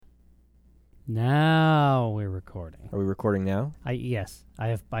Now we're recording. Are we recording now? Yes, I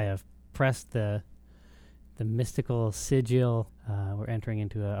have pressed the mystical sigil. We're entering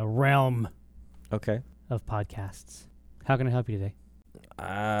into a realm Okay. of podcasts. How can I help you today?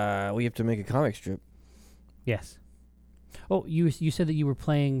 We have to make a comic strip. Yes. Oh, you said that you were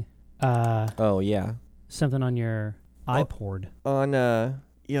playing Oh yeah. something on your iPod. On the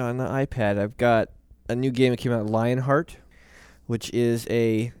iPad, I've got a new game that came out, Lionheart, which is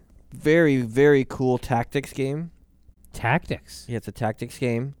a very, very cool tactics game. Tactics. Yeah, it's a tactics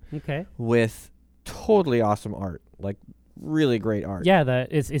game Okay. with totally awesome art, like really great art. Yeah,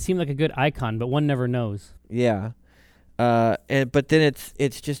 it seemed like a good icon, but one never knows. Yeah. But then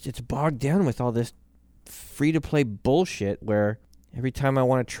it's bogged down with all this free to play bullshit where every time I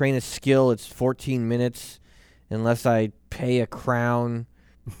want to train a skill, it's 14 minutes unless I pay a crown.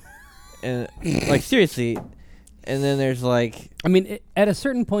 And like seriously, and then there's like, I mean, at a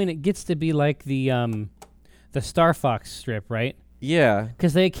certain point, it gets to be like the Star Fox strip, right? yeah,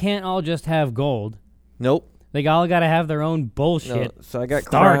 Because they can't all just have gold. nope. They all got to have their own bullshit. No, so I got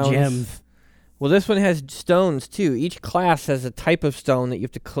Star crowns. gems. Well, this one has stones too. Each class has a type of stone that you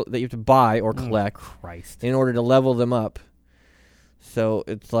have to buy or collect Christ. in order to level them up. So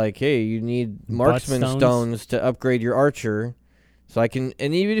it's like, hey, you need marksman stones to upgrade your archer. So I can,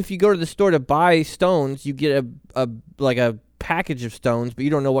 and even if you go to the store to buy stones, you get a package of stones, but you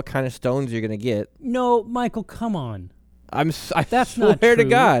don't know what kind of stones you're gonna get. No, Michael, come on. I That's swear not true. to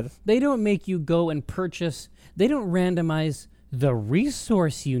God. They don't make you go and purchase. They don't randomize the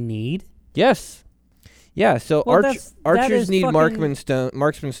resource you need. Yes. Yeah, so Well, that archers is need fucking-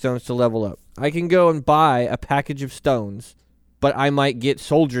 marksman stones to level up. I can go and buy a package of stones, but I might get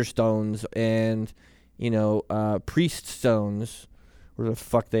soldier stones and, priest stones, where the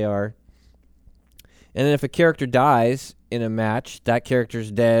fuck they are. And then if a character dies in a match, that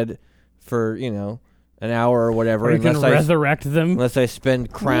character's dead for, an hour or whatever. Or you can resurrect them. Unless I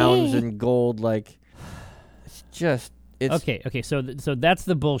spend crowns and gold, like, it's Okay, so that's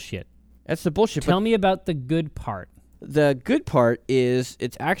the bullshit. That's the bullshit. Tell me about the good part. The good part is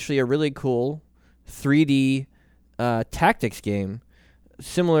it's actually a really cool 3D tactics game,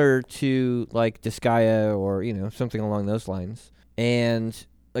 similar to like Disgaea or something along those lines. And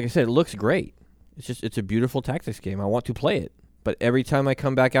like I said, it looks great. It's a beautiful tactics game. I want to play it, but every time I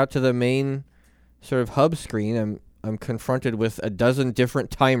come back out to the main sort of hub screen, I'm confronted with a dozen different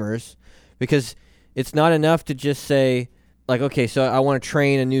timers, because it's not enough to just say like, okay, so I want to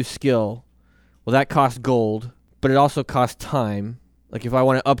train a new skill. Well, that costs gold, but it also costs time. Like if I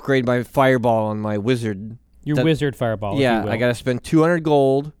want to upgrade my fireball on my wizard. Your wizard fireball. Yeah, if you will. I got to spend 200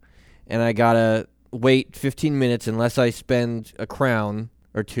 gold, and I got to wait 15 minutes unless I spend a crown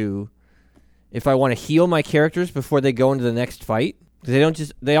or two. If I want to heal my characters before they go into the next fight,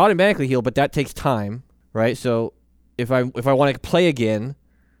 they automatically heal, but that takes time, right? So if I want to play again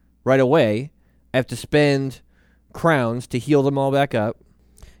right away, I have to spend crowns to heal them all back up.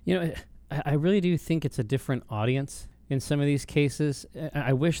 I really do think it's a different audience in some of these cases.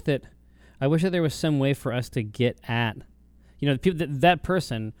 I wish that there was some way for us to get at, the people that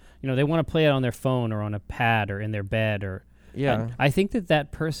person, they want to play it on their phone or on a pad or in their bed or. Yeah. I think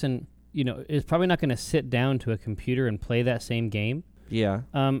that person, is probably not going to sit down to a computer and play that same game. Yeah.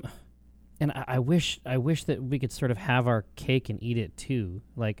 And I wish that we could sort of have our cake and eat it too.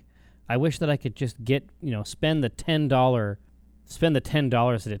 Like, I wish that I could just get, spend the $10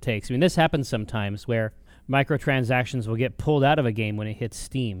 that it takes. I mean, this happens sometimes where microtransactions will get pulled out of a game when it hits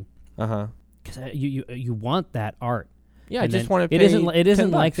Steam. Uh-huh. Because you want that art. Yeah, And I just then want to pay It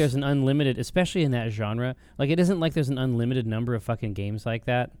isn't $10. like there's an unlimited, especially in that genre. Like, it isn't like there's an unlimited number of fucking games like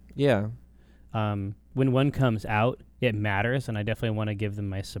that. Yeah. When one comes out, it matters, and I definitely want to give them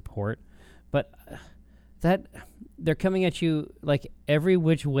my support. But that they're coming at you like every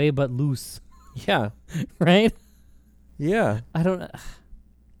which way but loose, Yeah. right? Yeah. I don't.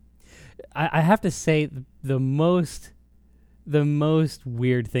 I have to say the most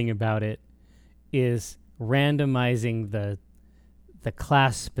weird thing about it is randomizing the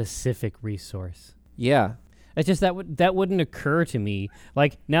class specific resource. Yeah. It's just that wouldn't occur to me.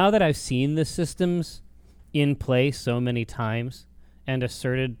 Like, now that I've seen the systems in play so many times and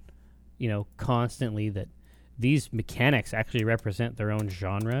asserted, constantly that these mechanics actually represent their own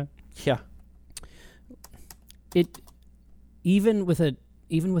genre. Yeah. It even with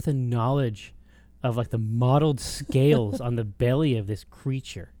a knowledge of like the modeled scales on the belly of this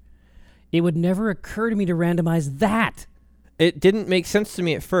creature, it would never occur to me to randomize that. It didn't make sense to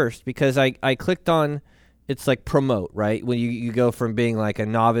me at first because I clicked on, it's like promote, right? When you go from being like a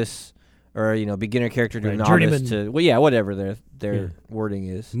novice or, beginner character to a novice journeyman. to, well, yeah, whatever their wording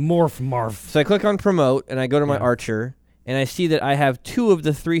is. Morph, marf. So I click on promote, and I go to my Yeah. archer, and I see that I have 2 of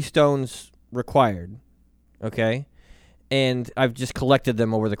the 3 stones required. Okay? And I've just collected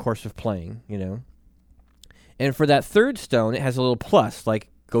them over the course of playing, you know. And for that 3rd stone, it has a little plus, like,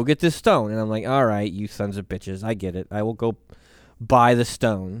 go get this stone. And I'm like, all right, you sons of bitches, I get it. I will go buy the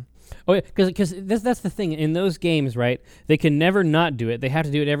stone. Oh, yeah, because that's the thing. In those games, right, they can never not do it. They have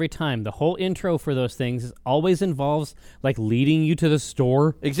to do it every time. The whole intro for those things always involves, like, leading you to the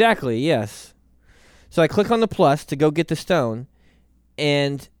store. Exactly, yes. So I click on the plus to go get the stone,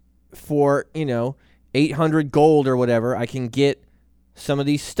 and for, 800 gold or whatever, I can get some of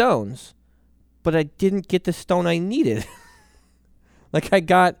these stones. But I didn't get the stone I needed. Like, I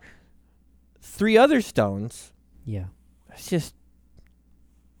got 3 other stones. Yeah. It's just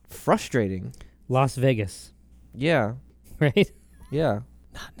frustrating. Las Vegas. Yeah. Right? Yeah.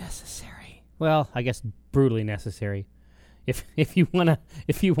 Not necessary. Well, I guess brutally necessary. If you wanna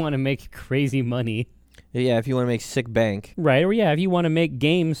make crazy money. Yeah, if you want to make sick bank. Right, or if you want to make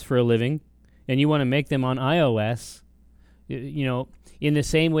games for a living and you want to make them on iOS, in the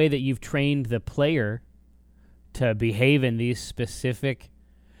same way that you've trained the player to behave in these specific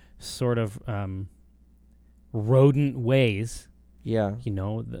sort of rodent ways. Yeah.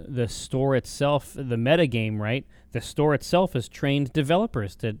 The store itself, the metagame, right? The store itself has trained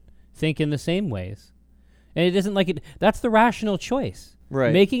developers to think in the same ways. And it isn't like it. That's the rational choice.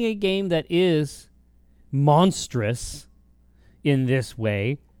 Right. Making a game that is monstrous in this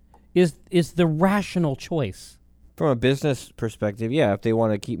way is the rational choice. From a business perspective, yeah, if they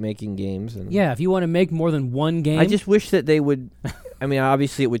want to keep making games. And Yeah, if you want to make more than one game. I just wish that they would... I mean,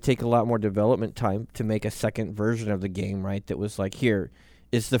 obviously, it would take a lot more development time to make a second version of the game, right? That was like, here,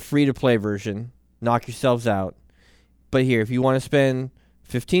 it's the free-to-play version. Knock yourselves out. But here, if you want to spend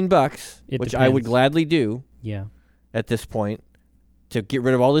 $15, which I would gladly do at this point, to get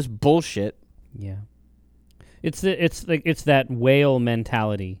rid of all this bullshit. Yeah. It's that whale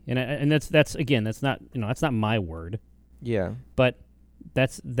mentality, and that's again, that's not my word. Yeah. But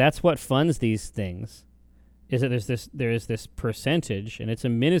that's what funds these things. Is that there is this percentage, and it's a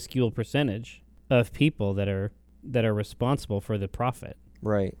minuscule percentage of people that are responsible for the profit.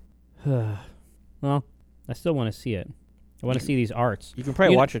 Right. Well, I still want to see it. I want to see these arts. You can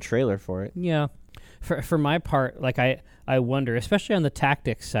probably watch a trailer for it. Yeah. For my part, like I wonder, especially on the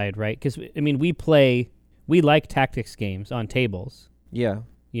tactics side, right? Because I mean, we like tactics games on tables. Yeah.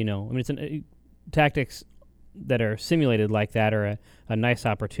 It's tactics that are simulated like that are a nice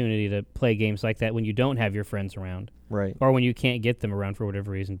opportunity to play games like that when you don't have your friends around. Right. Or when you can't get them around for whatever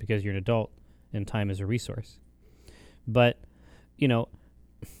reason because you're an adult and time is a resource. But,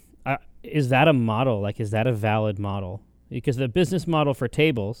 is that a model? Like, is that a valid model? Because the business model for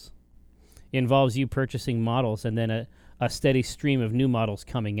tables involves you purchasing models and then a steady stream of new models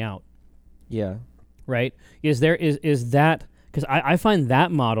coming out. Yeah. Right? Is that... Because I find that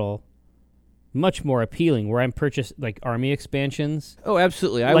model much more appealing, where I'm purchased like army expansions. Oh,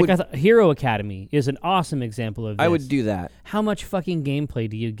 absolutely. Hero Academy is an awesome example of this. I would do that. How much fucking gameplay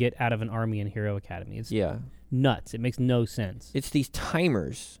do you get out of an army in Hero Academy? It's nuts. It makes no sense. It's these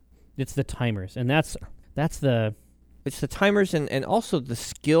timers. It's the timers, and that's the... It's the timers and also the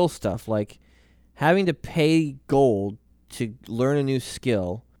skill stuff, like having to pay gold to learn a new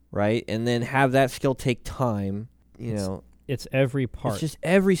skill, right? And then have that skill take time, It's every part. It's just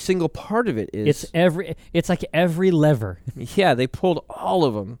every single part of it is... It's like every lever. Yeah, they pulled all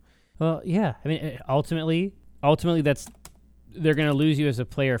of them. Well, yeah. I mean, ultimately, they're going to lose you as a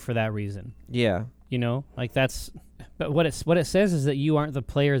player for that reason. Yeah. But what it says is that you aren't the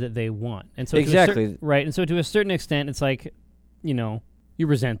player that they want. And so exactly. Right. And so to a certain extent, it's like, you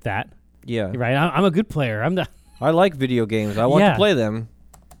resent that. Yeah. Right. I'm a good player. I like video games. I want to play them.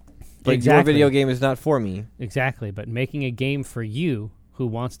 But your video game is not for me. Exactly. But making a game for you who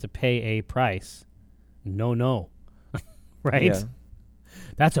wants to pay a price, no. Right? Yeah.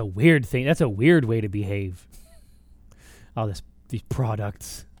 That's a weird thing. That's a weird way to behave. All these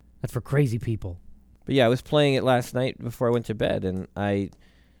products. That's for crazy people. But yeah, I was playing it last night before I went to bed, and I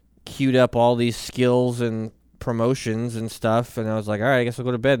queued up all these skills and promotions and stuff, and I was like, all right, I guess I'll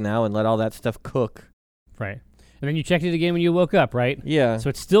go to bed now and let all that stuff cook. Right. And then you checked it again when you woke up, right? Yeah. So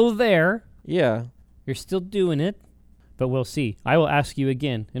it's still there. Yeah. You're still doing it, but we'll see. I will ask you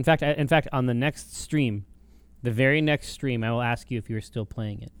again. In fact, on the next stream, the very next stream, I will ask you if you're still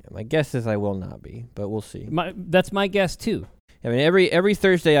playing it. Yeah, my guess is I will not be, but we'll see. That's my guess, too. I mean, every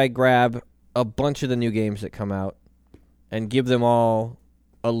Thursday I grab a bunch of the new games that come out and give them all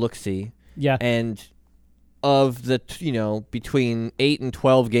a look-see. Yeah. And of the, between 8 and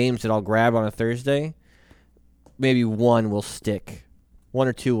 12 games that I'll grab on a Thursday, maybe one will stick. One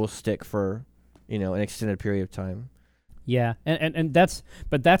or two will stick for, an extended period of time. Yeah, and that's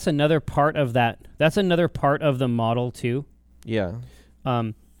another part of that. That's another part of the model too. Yeah.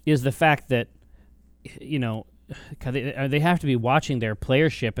 Is the fact that, 'cause they have to be watching their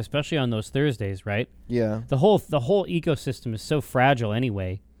playership, especially on those Thursdays, right? Yeah. The whole ecosystem is so fragile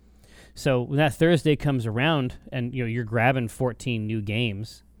anyway. So when that Thursday comes around and you're grabbing 14 new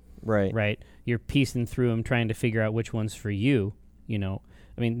games, right? You're piecing through them, trying to figure out which one's for you. I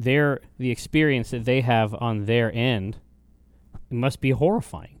mean, the experience that they have on their end, it must be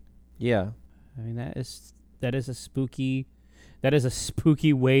horrifying. Yeah. I mean, that is a spooky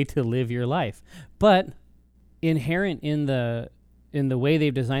way to live your life. But inherent in the way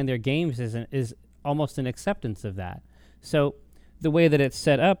they've designed their games is almost an acceptance of that. So the way that it's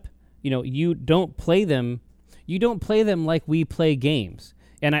set up, you don't play them like we play games.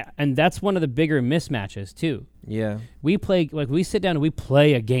 And that's one of the bigger mismatches too. Yeah. We sit down and we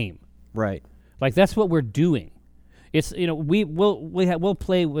play a game. Right. Like that's what we're doing. It's we'll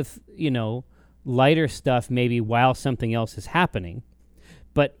play with, lighter stuff maybe while something else is happening.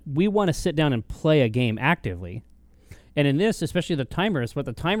 But we want to sit down and play a game actively. And in this, especially what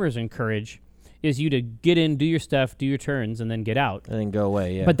the timers encourage is you to get in, do your stuff, do your turns, and then get out. And then go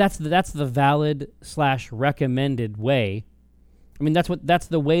away, yeah. But that's the valid / recommended way. I mean, that's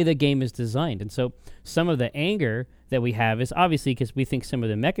the way the game is designed. And so some of the anger that we have is obviously because we think some of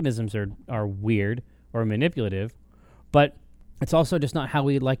the mechanisms are weird or manipulative, but it's also just not how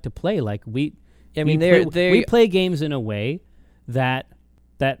we like to play. Like we play games in a way that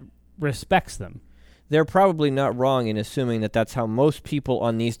respects them. They're probably not wrong in assuming that that's how most people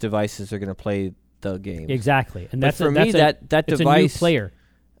on these devices are going to play the game. Exactly. And that device, it's a new player.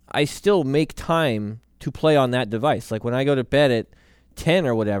 I still make time to play on that device. Like when I go to bed at 10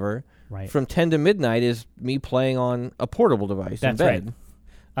 or whatever, right. From 10 to midnight is me playing on a portable device in bed.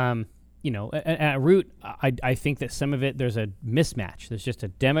 Right. At root, I think that some of it, there's a mismatch. There's just a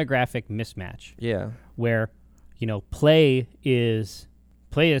demographic mismatch. Yeah. Where, play is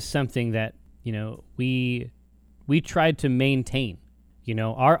something that, we tried to maintain.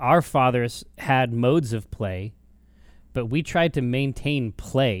 Our fathers had modes of play, but we tried to maintain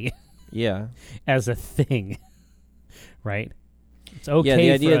play. Yeah. As a thing. Right? It's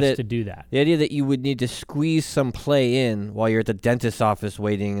okay for us to do that. The idea that you would need to squeeze some play in while you're at the dentist's office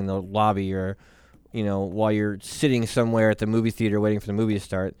waiting in the lobby or, while you're sitting somewhere at the movie theater waiting for the movie to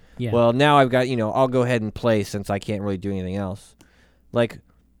start. Yeah. Well, now I've got, I'll go ahead and play since I can't really do anything else. Like,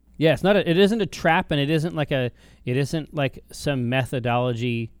 yeah, it isn't a trap, and it isn't like some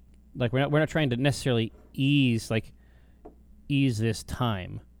methodology. Like we're not trying to necessarily ease this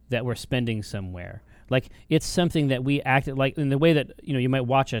time that we're spending somewhere. Like it's something that we acted like in the way that you might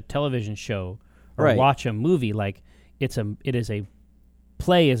watch a television show or watch a movie. Like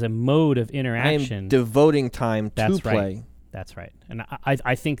play is a mode of interaction. I am devoting time to play. That's right, and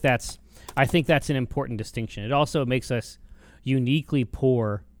I think that's an important distinction. It also makes us uniquely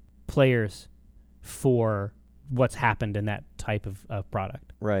poor players for what's happened in that type of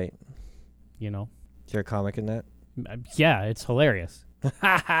product. Right. Is there a comic in that? Yeah, it's hilarious.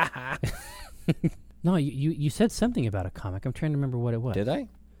 No, you said something about a comic. I'm trying to remember what it was. Did I?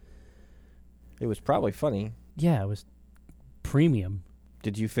 It was probably funny. Yeah, it was premium.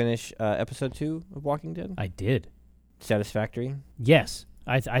 Did you finish episode 2 of Walking Dead? I did. Satisfactory? Yes.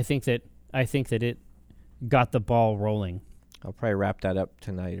 I think that it got the ball rolling. I'll probably wrap that up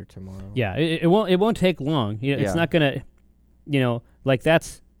tonight or tomorrow. Yeah, it won't take long. It's not gonna, like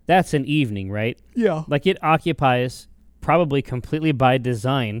that's an evening, right? Yeah. Like it occupies probably completely by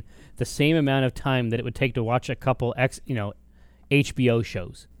design the same amount of time that it would take to watch a couple HBO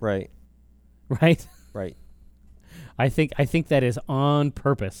shows. Right. Right. Right. I think that is on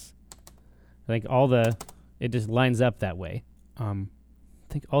purpose. I think it just lines up that way. I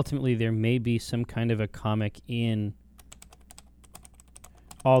think ultimately there may be some kind of a comic in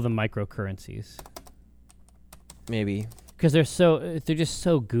all the microcurrencies. Maybe. Because they're just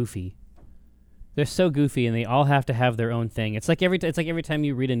so goofy. They're so goofy, and they all have to have their own thing. It's like every time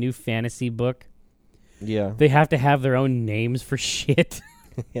you read a new fantasy book. Yeah. They have to have their own names for shit.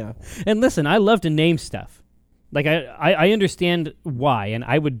 Yeah. And listen, I love to name stuff. Like I understand why, and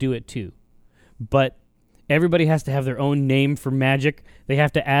I would do it too. But everybody has to have their own name for magic. They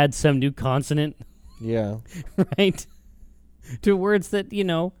have to add some new consonant. Yeah. Right? To words that,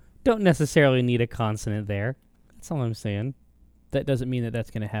 don't necessarily need a consonant there. That's all I'm saying. That doesn't mean that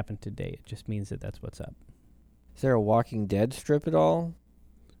that's going to happen today. It just means that that's what's up. Is there a Walking Dead strip at all?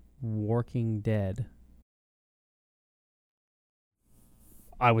 Walking Dead.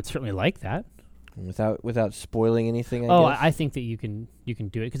 I would certainly like that. Without spoiling anything, I guess? I think that you can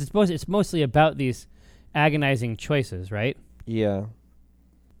do it because it's mostly about these agonizing choices, right? Yeah.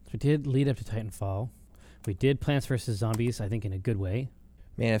 So we did lead up to Titanfall. We did Plants vs. Zombies, I think, in a good way.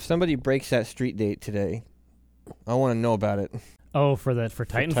 Man, if somebody breaks that street date today, I want to know about it. Oh, for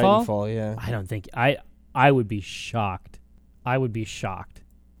Titanfall? Titanfall, yeah. I don't think... I would be shocked. I would be shocked.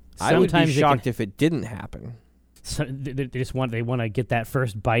 I would be shocked if it didn't happen. So they want to get that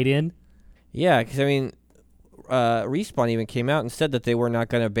first bite in? Yeah, because, I mean, Respawn even came out and said that they were not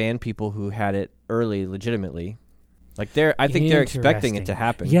going to ban people who had it early legitimately. Like, I think they're expecting it to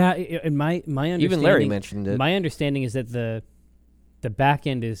happen. Yeah, and my understanding... Even Larry mentioned it. My understanding is that the back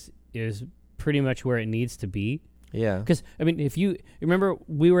end is pretty much where it needs to be. Yeah. Because, I mean, if you remember,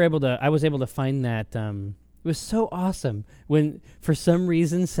 I was able to find that... it was so awesome when, for some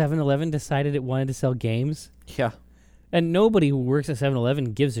reason, 7-Eleven decided it wanted to sell games. Yeah. And nobody who works at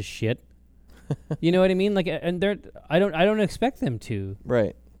 7-Eleven gives a shit. You know what I mean? Like, and I don't expect them to.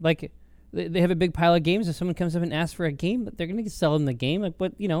 Right. Like, they have a big pile of games. If someone comes up and asks for a game, they're going to sell them the game. Like,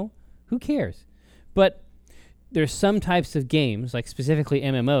 but who cares? But there's some types of games, like specifically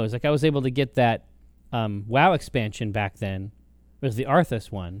MMOs. Like, I was able to get that WoW expansion back then. It was the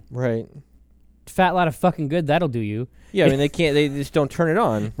Arthas one. Right. Fat lot of fucking good that'll do you. Yeah, I mean they just don't turn it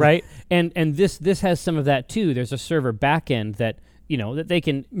on. Right? And this has some of that too. There's a server backend that that they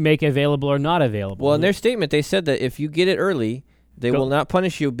can make available or not available. Well, in their statement they said that if you get it early, they will not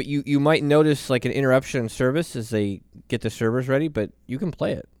punish you, but you might notice like an interruption in service as they get the servers ready, but you can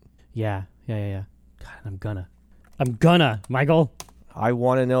play it. Yeah. God, I'm gonna, Michael. I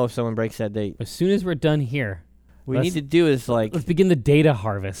want to know if someone breaks that date. As soon as we're done here, what we need to do is let's begin the data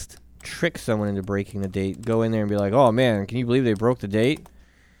harvest. Trick someone into breaking the date. Go in there and be like, "Oh man, can you believe they broke the date?"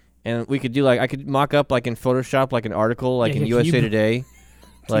 And we could do I could mock up like in Photoshop like an article like in USA Today.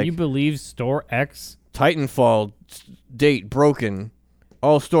 Can you believe Store X Titanfall date broken?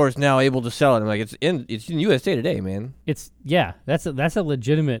 All stores now able to sell it. I'm like, it's in USA Today, man. That's a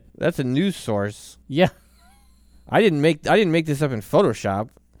legitimate. That's a news source. Yeah. I didn't make this up in Photoshop.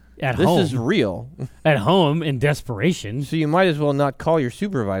 At home. This is real. At home in desperation. So you might as well not call your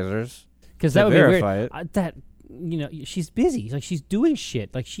supervisors because that would verify it. She's busy. Like, she's doing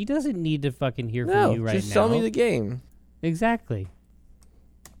shit. Like, she doesn't need to fucking hear from you right now. Just sell me the game. Exactly.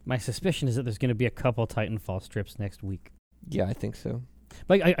 My suspicion is that there's going to be a couple Titanfall strips next week. Yeah, I think so.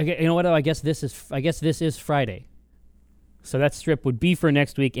 But you know what? I guess this is Friday, so that strip would be for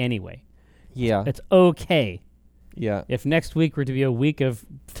next week anyway. Yeah, it's okay. Yeah. If next week were to be a week of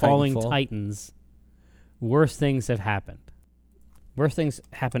falling Titans, worse things have happened. Worse things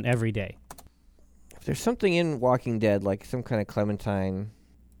happen every day. If there's something in Walking Dead, like some kind of Clementine,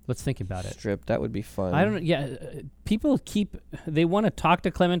 let's think about strip, that would be fun. I don't know. Yeah, people they want to talk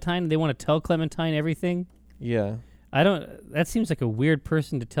to Clementine. They want to tell Clementine everything. Yeah. That seems like a weird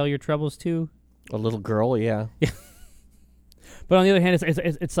person to tell your troubles to. A little girl, yeah. But on the other hand,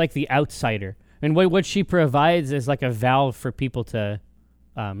 it's like the outsider. And what she provides is like a valve for people to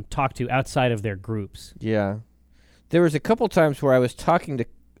talk to outside of their groups. Yeah. There was a couple times where I was talking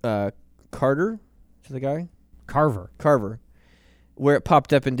to Carter, to the guy? Carver. Where it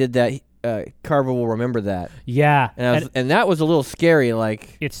popped up and did that, Carver will remember that. Yeah. And that was a little scary,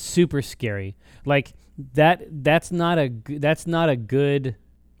 like. It's super scary. Like, that's not a good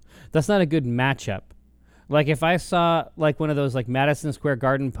matchup. Like, if I saw like one of those like Madison Square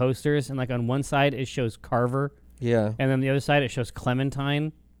Garden posters and like on one side it shows Carver, yeah, and then the other side it shows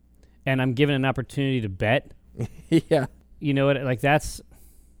Clementine, and I'm given an opportunity to bet, yeah, you know what? Like, that's,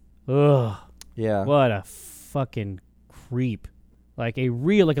 ugh, yeah, what a fucking creep, like a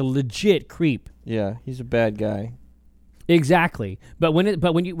legit creep. Yeah, he's a bad guy. Exactly, but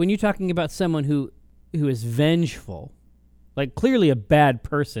when you're talking about someone who is vengeful. Like, clearly a bad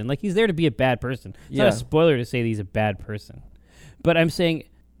person. Like, he's there to be a bad person. It's not a spoiler to say that he's a bad person. But I'm saying,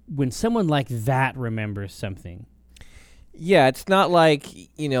 when someone like that remembers something. Yeah, it's not like,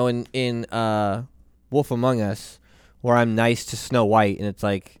 in Wolf Among Us, where I'm nice to Snow White, and it's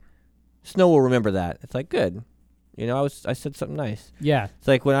like, Snow will remember that. It's like, good. I said something nice. Yeah. It's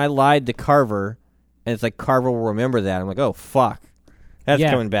like when I lied to Carver, and it's like, Carver will remember that. I'm like, oh, fuck. That's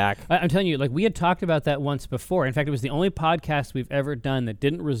coming back. I'm telling you, like, we had talked about that once before. In fact, it was the only podcast we've ever done that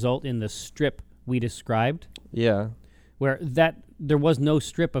didn't result in the strip we described. Yeah. Where there was no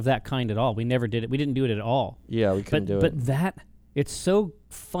strip of that kind at all. We never did it. We didn't do it at all. Yeah, we couldn't do it. But it's so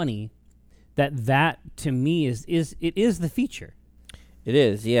funny that to me is the feature. It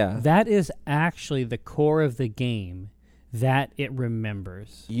is, yeah. That is actually the core of the game that it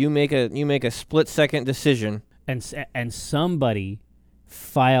remembers. You make a split-second decision. And somebody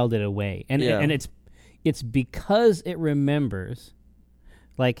filed it away. And and it's because it remembers,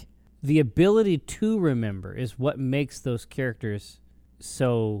 like, the ability to remember is what makes those characters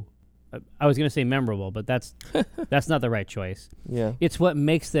so, I was going to say memorable, but that's not the right choice. Yeah. It's what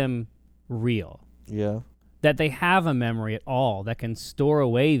makes them real. Yeah. That they have a memory at all that can store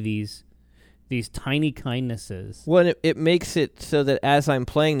away these tiny kindnesses. Well, it makes it so that as I'm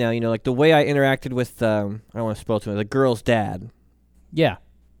playing now, like the way I interacted with, I don't want to spoil too much, the girl's dad. Yeah.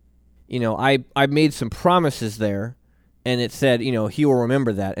 I made some promises there, and it said, he will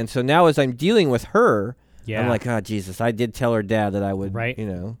remember that. And so now as I'm dealing with her, I'm like, oh, Jesus, I did tell her dad that I would, right?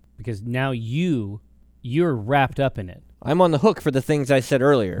 Because now you're wrapped up in it. I'm on the hook for the things I said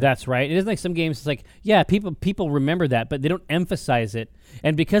earlier. That's right. It isn't like some games, it's like, yeah, people remember that, but they don't emphasize it.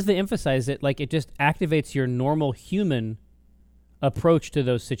 And because they emphasize it, like, it just activates your normal human approach to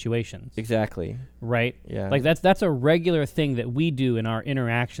those situations. Exactly. Right? Yeah. Like, that's a regular thing that we do in our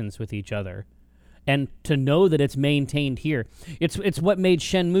interactions with each other. And to know that it's maintained here, it's what made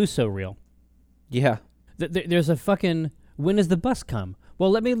Shenmue so real. Yeah. There's a fucking, when does the bus come? Well,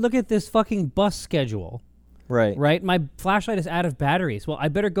 let me look at this fucking bus schedule. Right. Right? My flashlight is out of batteries. Well, I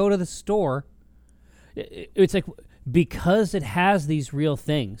better go to the store. It's like, because it has these real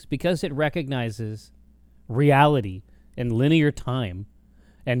things, because it recognizes reality and linear time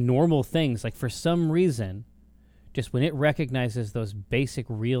and normal things, like, for some reason, just when it recognizes those basic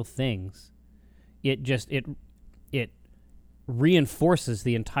real things, it reinforces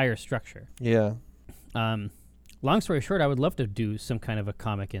the entire structure. Yeah. Long story short, I would love to do some kind of a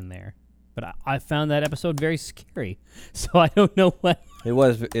comic in there. But I found that episode very scary, so I don't know what. It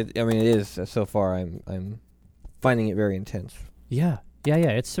was. It is so far. I'm finding it very intense. Yeah.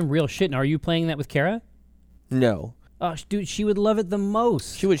 It's some real shit. And are you playing that with Kara? No. Oh, dude, she would love it the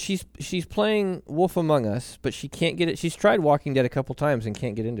most. She would. She's playing Wolf Among Us, but she can't get it. She's tried Walking Dead a couple times and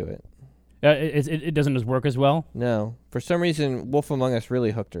can't get into it. It doesn't just work as well. No, for some reason, Wolf Among Us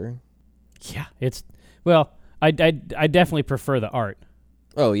really hooked her. Yeah, I definitely prefer the art.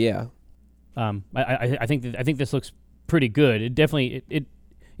 Oh yeah. I think this looks pretty good. It definitely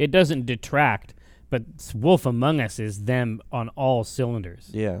it doesn't detract, but Wolf Among Us is them on all cylinders.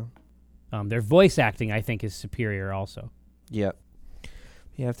 Yeah. Their voice acting, I think, is superior also. Yep.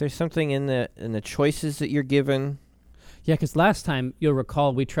 Yeah. If there's something in the choices that you're given. Yeah, because last time you'll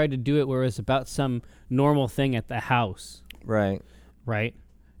recall we tried to do it where it was about some normal thing at the house. Right. Right.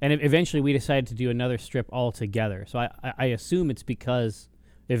 And eventually we decided to do another strip altogether. So I assume it's because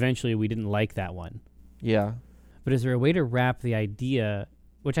eventually we didn't like that one. Yeah. But is there a way to wrap the idea,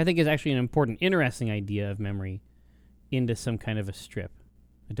 which I think is actually an important, interesting idea of memory, into some kind of a strip?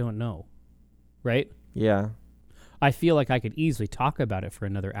 I don't know. Right? Yeah. I feel like I could easily talk about it for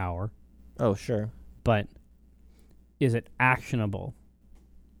another hour. Oh, sure. But is it actionable,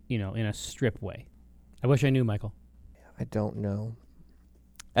 in a strip way? I wish I knew, Michael. I don't know.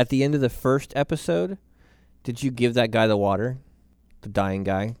 At the end of the first episode, did you give that guy the water? The dying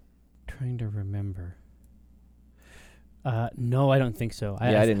guy? Trying to remember. No, I don't think so.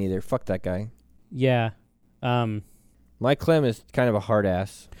 I didn't either. Fuck that guy. Yeah. My Clem is kind of a hard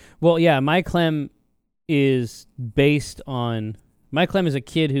ass. Well, yeah, my Clem is based on... My Clem is a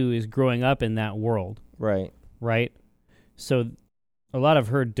kid who is growing up in that world. Right. Right? So a lot of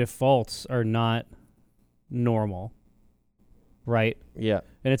her defaults are not normal. Right? Yeah.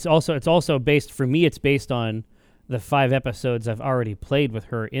 And it's also based, for me, it's based on the 5 episodes I've already played with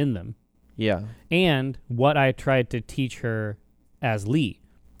her in them. Yeah. And what I tried to teach her as Lee.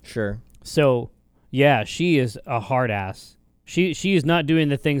 Sure. So, yeah, she is a hard ass. She is not doing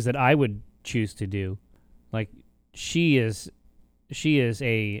the things that I would choose to do. Like, she is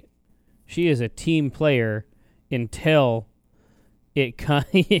a team player until it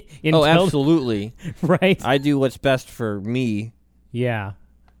oh, absolutely. Right? I do what's best for me. Yeah.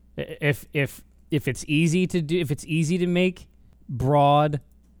 If it's easy to do, if it's easy to make broad,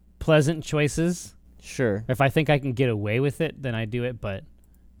 pleasant choices, sure. If I think I can get away with it, then I do it, but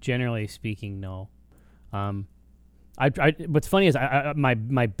generally speaking, no. What's funny is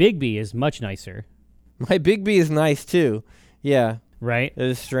my Big B is much nicer. My Big B is nice too. Yeah. Right? It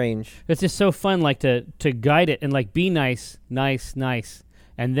is strange. It's just so fun, like, to guide it and, like, be nice,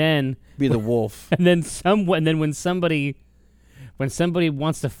 and then be the wolf. And then when somebody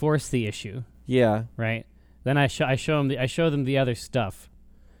wants to force the issue, yeah, right? Then I show them the other stuff.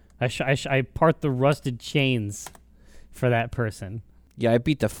 I part the rusted chains for that person. Yeah, I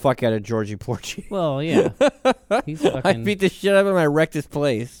beat the fuck out of Georgie Porgy. Well, yeah, he's fucking, I beat the shit out of him. I wrecked his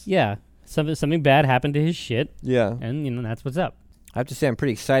place. Yeah, something bad happened to his shit. Yeah, and that's what's up. I have to say, I'm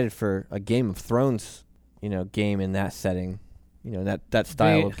pretty excited for a Game of Thrones, game in that setting. that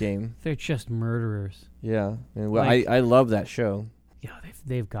style They- of game. They're just murderers. Yeah, and Like- I love that show. Yeah,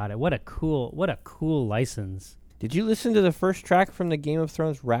 they've got it. What a cool license. Did you listen to the first track from the Game of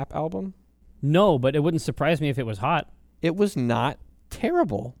Thrones rap album? No, but it wouldn't surprise me if it was hot. It was not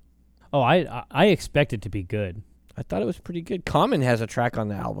terrible. Oh, I expect it to be good. I thought it was pretty good. Common has a track on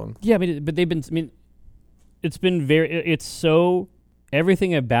the album. Yeah, but they've been. I mean, it's been it's so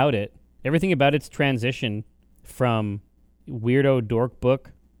everything about its transition from weirdo dork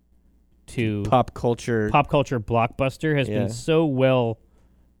book to Pop culture blockbuster has been so well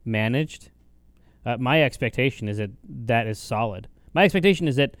managed. My expectation is that is solid. My expectation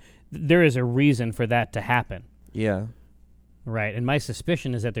is that there is a reason for that to happen. Yeah. Right, and my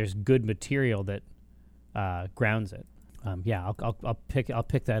suspicion is that there's good material that grounds it. Yeah, I'll pick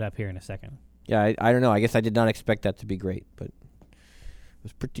that up here in a second. Yeah, I don't know. I guess I did not expect that to be great, but it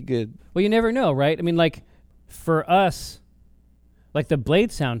was pretty good. Well, you never know, right? I mean, like, for us, like, the Blade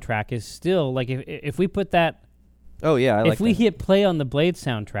soundtrack is still, like, if we put that... Oh, yeah, if we hit play on the Blade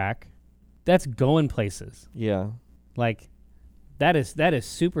soundtrack, that's going places. Yeah. Like, that is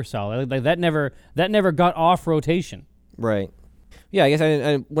super solid. Like, that never got off rotation. Right. Yeah, I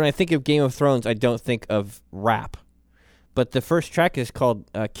guess when I think of Game of Thrones, I don't think of rap. But the first track is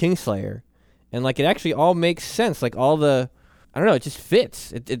called Kingslayer. And, like, it actually all makes sense. Like, all the... I don't know, it just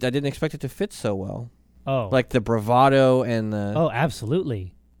fits. I didn't expect it to fit so well. Oh. Like, the bravado and the... Oh,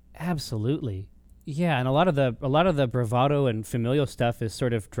 absolutely. Absolutely. Yeah, and a lot of the bravado and familial stuff is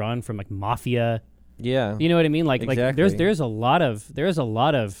sort of drawn from, like, mafia. Yeah. You know what I mean? Like, exactly. like there's a lot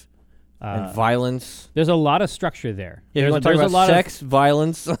of... and violence. There's a lot of structure there. Yeah, you want to there's talk about sex,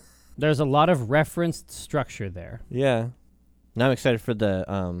 violence. There's a lot of referenced structure there. Yeah. Now I'm excited for the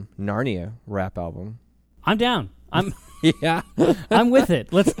Narnia rap album. I'm down. Yeah. I'm with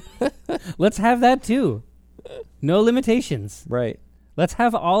it. Let's have that too. No limitations. Right. Let's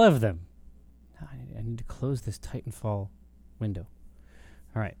have all of them. I need to close this Titanfall window.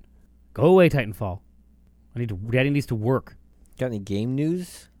 All right. Go away, Titanfall. Daddy needs to work. Got any game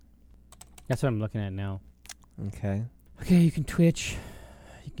news? That's what I'm looking at now. Okay. Okay, you can Twitch.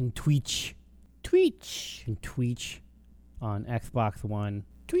 You can Tweech. Tweech. You can Tweech on Xbox One.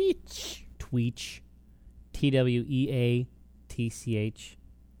 Tweech. Tweech. TWEATCH.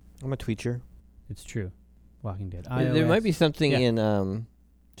 I'm a tweecher. It's true. Walking Dead. There might be something Yeah. in...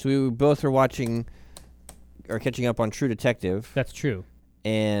 So we both were watching... or catching up on True Detective. That's true.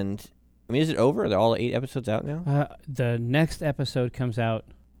 And... I mean, is it over? Are there all 8 episodes out now? The next episode comes out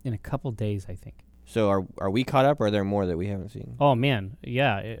in a couple days, I think. So are we caught up, or are there more that we haven't seen? Oh, man.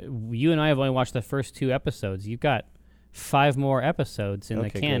 Yeah. You and I have only watched the first 2 episodes. You've got 5 more episodes in the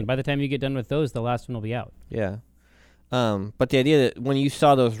can. Great. By the time you get done with those, the last one will be out. Yeah. But the idea that when you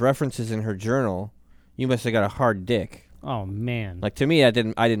saw those references in her journal, you must have got a hard dick. Oh, man. Like, to me, I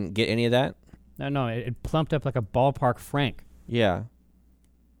didn't get any of that. No, it plumped up like a ballpark Frank. Yeah.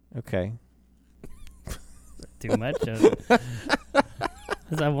 Okay. Too much.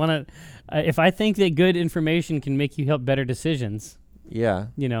 'Cause I want to... if I think that good information can make you help better decisions, Yeah.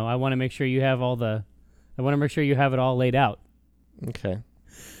 I want to make sure you have I want to make sure you have it all laid out. Okay.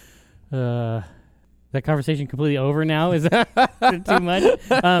 That conversation completely over now? Is that too much?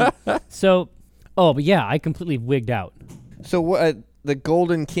 But yeah, I completely wigged out. So what? The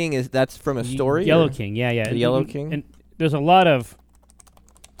Golden King that's from a story? Yellow or? King, yeah. The Yellow King? And there's a lot of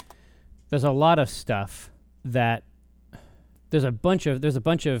stuff that there's a bunch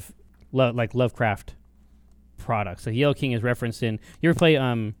of like Lovecraft products. The Yellow King is referenced in. You ever play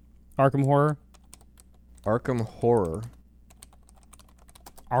Arkham Horror? Arkham Horror.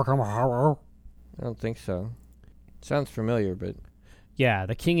 Arkham Horror. I don't think so. Sounds familiar, but Yeah,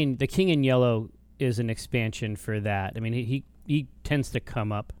 the King in Yellow is an expansion for that. I mean, he tends to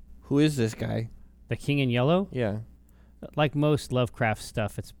come up. who is this guy? The King in Yellow, Yeah. like most Lovecraft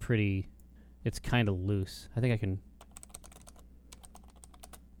stuff, it's kind of loose. I think I can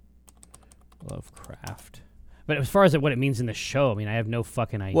Lovecraft. But as far as what it means in the show, I mean, I have no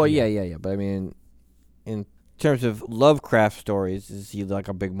fucking idea. Well, yeah. But I mean, in terms of Lovecraft stories, is he like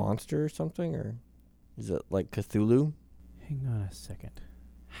a big monster or something, or is it like Cthulhu? Hang on a second.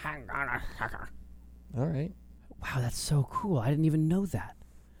 All right. Wow, that's so cool. I didn't even know that.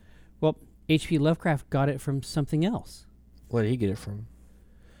 Well, H.P. Lovecraft got it from something else. Where did he get it from?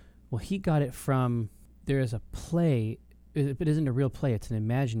 Well, he got it from, there is a play, it isn't a real play, it's an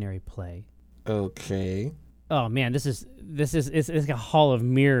imaginary play. Okay. Oh man, it's like a hall of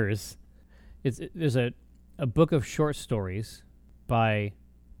mirrors. There's a book of short stories by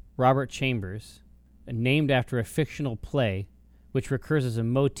Robert Chambers, named after a fictional play, which recurs as a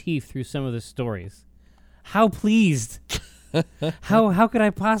motif through some of the stories. How pleased How could I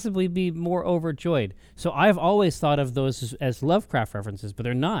possibly be more overjoyed? So I've always thought of those as Lovecraft references, but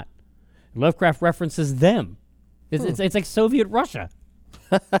they're not. Lovecraft references them. It's like Soviet Russia.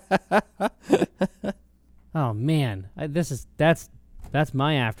 Oh man, that's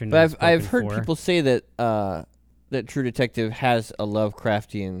my afternoon. But I've heard people say that that True Detective has a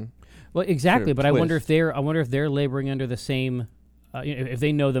Lovecraftian. Well, exactly, sort of but twist. I wonder if they're laboring under the same. If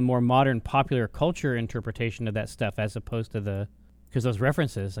they know the more modern popular culture interpretation of that stuff as opposed to because those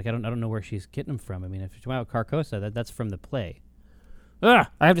references, like I don't know where she's getting them from. I mean, if you're talking about Carcosa, that's from the play. I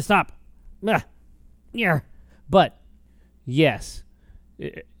have to stop. Yeah, but yes,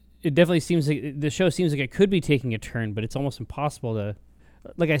 it definitely seems like the show seems like it could be taking a turn, but it's almost impossible to.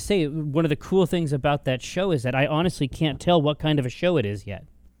 Like I say, one of the cool things about that show is that I honestly can't tell what kind of a show it is yet.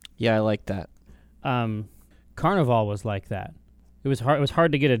 Yeah, I like that. Carnival was like that. It was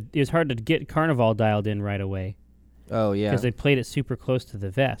hard to get Carnival dialed in right away. Oh yeah, because they played it super close to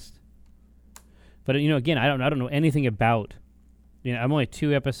the vest. But again, I don't know anything about. I'm only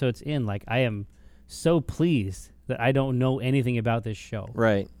 2 episodes in. Like I am so pleased that I don't know anything about this show.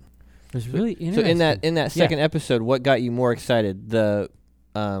 Right. It was really interesting. So in that second episode, what got you more excited? The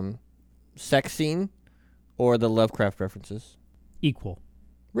sex scene or the Lovecraft references? Equal.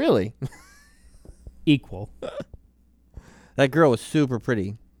 Really? Equal. That girl was super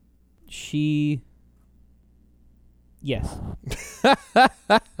pretty. Yes.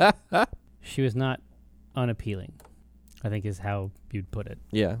 She was not unappealing, I think is how you'd put it.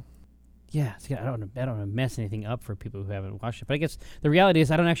 Yeah. Yeah, I don't want to mess anything up for people who haven't watched it, but I guess the reality is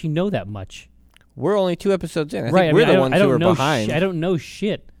I don't actually know that much. We're only 2 episodes in. I right, think we're the ones who are know behind. I don't know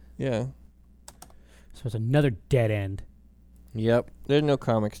shit. Yeah. So it's another dead end. Yep. There's no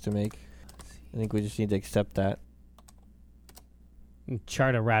comics to make. I think we just need to accept that.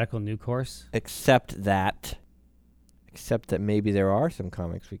 Chart a radical new course. Accept that maybe there are some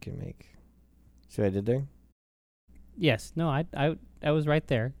comics we can make. See what I did there? Yes. No, I was right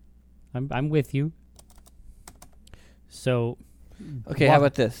there. I'm with you. So. Okay, how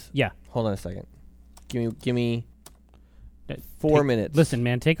about this? Yeah. Hold on a second. Give me 4 minutes. Listen,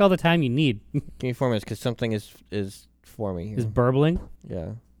 man, take all the time you need. Give me 4 minutes because something is for me here. Is burbling? Yeah.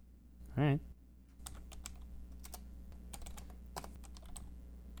 All right.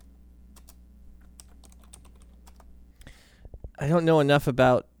 I don't know enough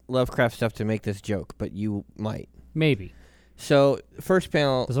about Lovecraft stuff to make this joke, but you might. Maybe. So, first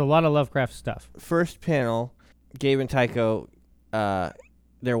panel... There's a lot of Lovecraft stuff. First panel, Gabe and Tycho,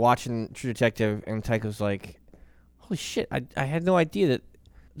 they're watching True Detective, and Tycho's like, holy shit, I had no idea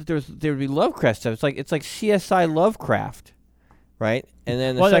that there would be Lovecraft stuff. It's like CSI Lovecraft, right? And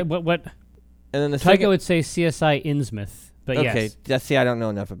then what? And then the Tycho second... would say CSI Innsmouth, but okay, yes. I don't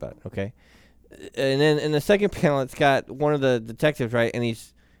know enough about it, okay? And then in the second panel, it's got one of the detectives, right? And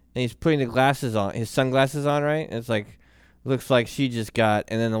he's putting his sunglasses on, right? And it's like, looks like she just got.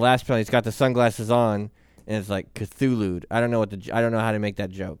 And then the last panel, he's got the sunglasses on, and it's like Cthulhu. I don't know how to make that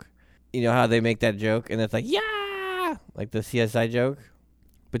joke. You know how they make that joke, and it's like like the CSI joke,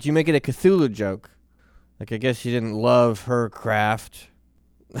 but you make it a Cthulhu joke. Like I guess she didn't love her craft.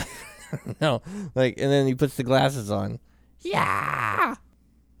 No, like, and then he puts the glasses on.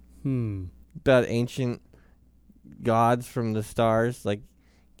 About ancient gods from the stars. Like,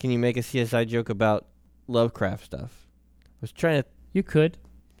 can you make a CSI joke about Lovecraft stuff? I was trying to... You could,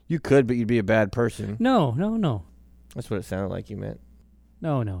 but you'd be a bad person. No. That's what it sounded like you meant.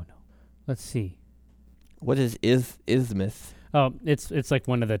 No. Let's see. What is Isthmus? Oh, it's like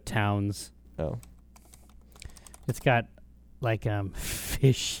one of the towns. Oh. It's got, like,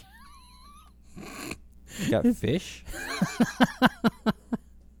 fish. You got fish?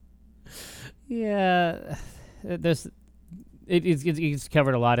 Yeah, it's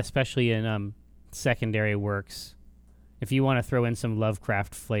covered a lot, especially in secondary works. If you want to throw in some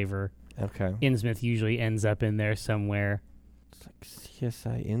Lovecraft flavor, okay, Innsmouth usually ends up in there somewhere. It's like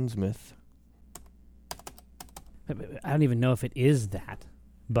CSI Innsmouth. I don't even know if it is that,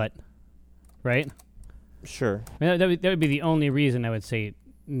 but right? Sure. I mean, that would be the only reason I would say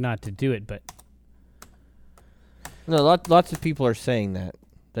not to do it, but no, lots of people are saying that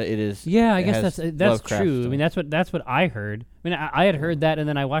it is. Yeah, I guess that's Lovecraft true. stuff. I mean, that's what I heard. I mean, I had heard that, and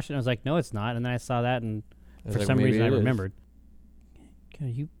then I watched it, and I was like, no, it's not. And then I saw that, and for like, some maybe reason I it is. remembered.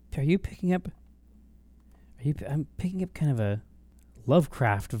 Are you picking up? I'm picking up kind of a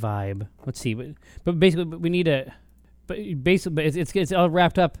Lovecraft vibe. Let's see, but basically we need a. But it's all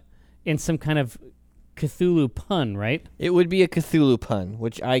wrapped up in some kind of Cthulhu pun, right? It would be a Cthulhu pun,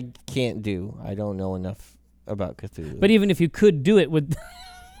 which I can't do. I don't know enough about Cthulhu. But even if you could do it, would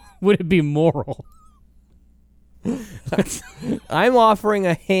it be moral? I'm offering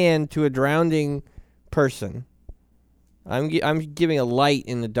a hand to a drowning person. I'm giving a light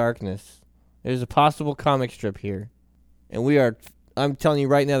in the darkness. There's a possible comic strip here. And I'm telling you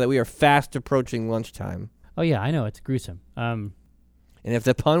right now that we are fast approaching lunchtime. Oh, yeah, I know. It's gruesome. And if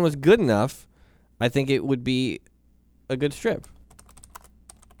the pun was good enough, I think it would be a good strip.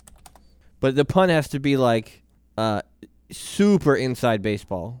 But the pun has to be like super inside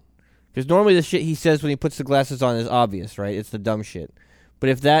baseball. Because normally the shit he says when he puts the glasses on is obvious, right? It's the dumb shit. But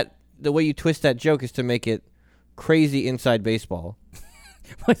if the way you twist that joke is to make it crazy inside baseball.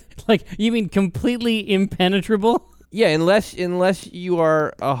 Like, you mean completely impenetrable? Yeah, unless you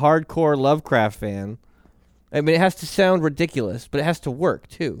are a hardcore Lovecraft fan. I mean, it has to sound ridiculous, but it has to work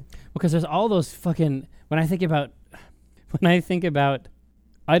too. Because there's all those fucking... When I think about...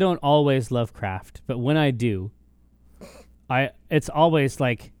 I don't always Lovecraft, but when I do, it's always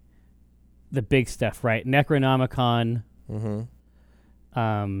like the big stuff, right? Necronomicon,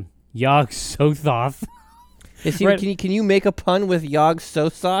 Yog Sothoth. Right. Can you make a pun with Yog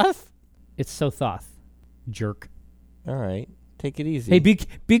Sothoth? It's Sothoth, jerk. All right, take it easy. Hey,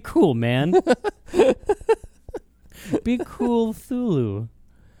 be cool, man. Be cool, Thulu.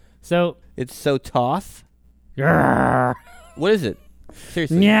 So it's Sothoth. Grrr. What is it?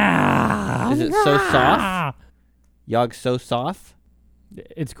 Seriously. Yeah. Is it so soft? Yog so soft?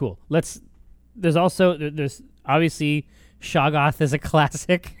 It's cool. There's obviously Shoggoth is a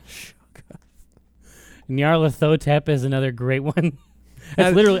classic. Nyarlathotep is another great one.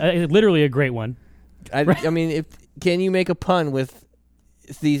 That's literally a great one. I mean, can you make a pun with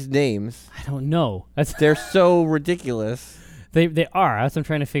these names? I don't know. They're so ridiculous. They are. That's what I'm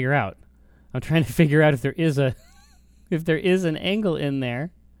trying to figure out. I'm trying to figure out if there is an angle in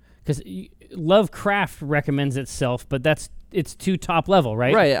there, because Lovecraft recommends itself, but it's too top level,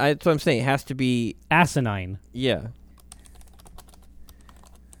 right? Right. That's what I'm saying. It has to be asinine. Yeah.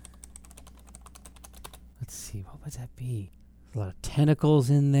 Let's see. What would that be? A lot of tentacles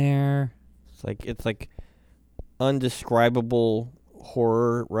in there. It's like undescribable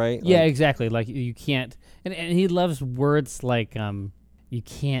horror, right? Yeah, exactly. Like you can't, and he loves words like you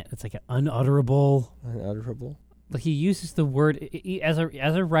can't. It's like unutterable. Unutterable. Like he uses the word as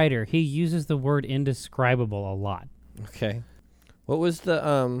a writer. He uses the word indescribable a lot. Okay. What was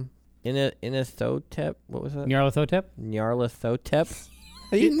the Inathotep? What was that? Nyarlathotep. Nyarlathotep.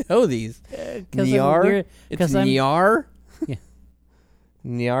 How do you know these? Nyar. It's Nyar. Yeah.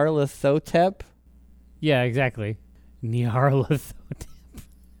 Nyarlathotep. Yeah, exactly. Nyarlathotep.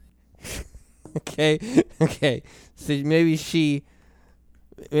 Okay. So maybe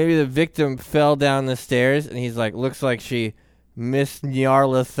the victim fell down the stairs, and he's like, looks like she Miss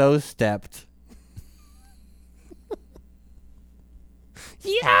Nyarlathotep.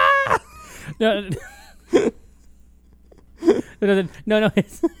 Yeah. No.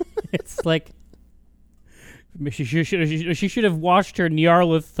 It's like she should have washed her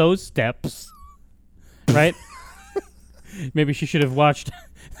Nyarlathotep, right? Maybe she should have watched.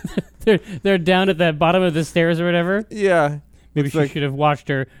 They're down at the bottom of the stairs or whatever. Yeah. Maybe she should have watched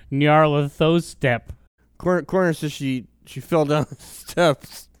her Nyarlathotep. Corner says she fell down the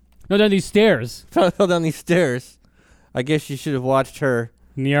steps. No, down these stairs. Fell down these stairs. I guess she should have watched her.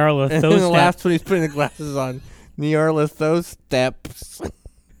 Nyarlathotep. And then the last one, he's putting the glasses on. Nyarlathotep.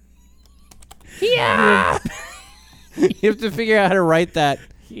 Yeah. You have to figure out how to write that.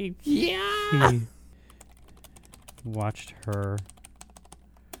 Yeah. He watched her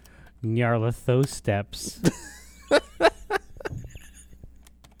Nyarlathotep.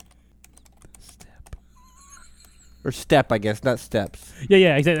 Or step, I guess, not steps.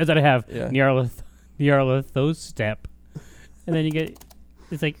 Yeah, exactly. That's what I have. Yeah. Nyarlathotep. And then you get,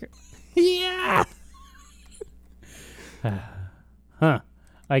 it's like, yeah. Huh.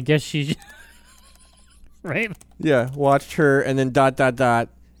 I guess she, right? Yeah, watched her, and then ...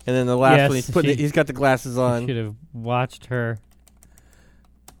 And then the last one, he's got the glasses on. Should have watched her.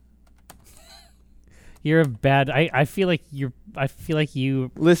 You're a bad. I feel like you.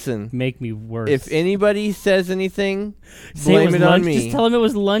 Listen. Make me worse. If anybody says anything, blame it on me. Just tell him it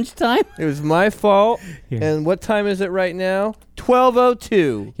was lunchtime. It was my fault. Here. And what time is it right now?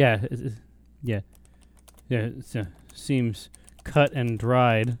 12:02. Yeah. It seems cut and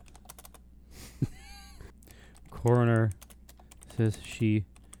dried. Coroner says she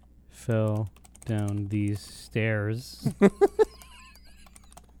fell down these stairs.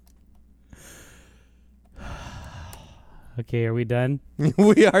 Okay, are we done?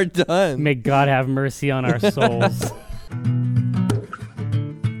 We are done. May God have mercy on our souls.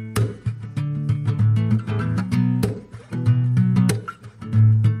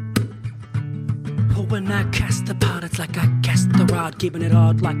 When I cast the pot it's like I cast the rod, keeping it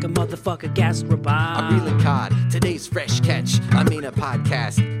hard like a motherfucker gas robot. I'm reeling cod, today's fresh catch. I mean a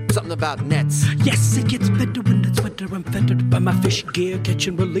podcast, something about nets. Yes, it gets better when it's winter. I'm fettered by my fish gear, catch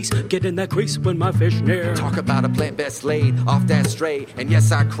and release. Get in that crease when my fish near. Talk about a plant best laid off that stray. And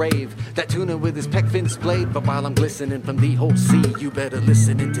yes, I crave that tuna with his peck fin splayed. But while I'm glistening from the whole sea, you better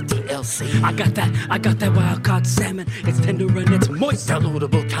listen into TLC. I got that wild caught salmon. It's tender and it's moist.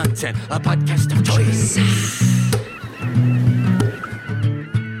 Downloadable content, a podcast of choice.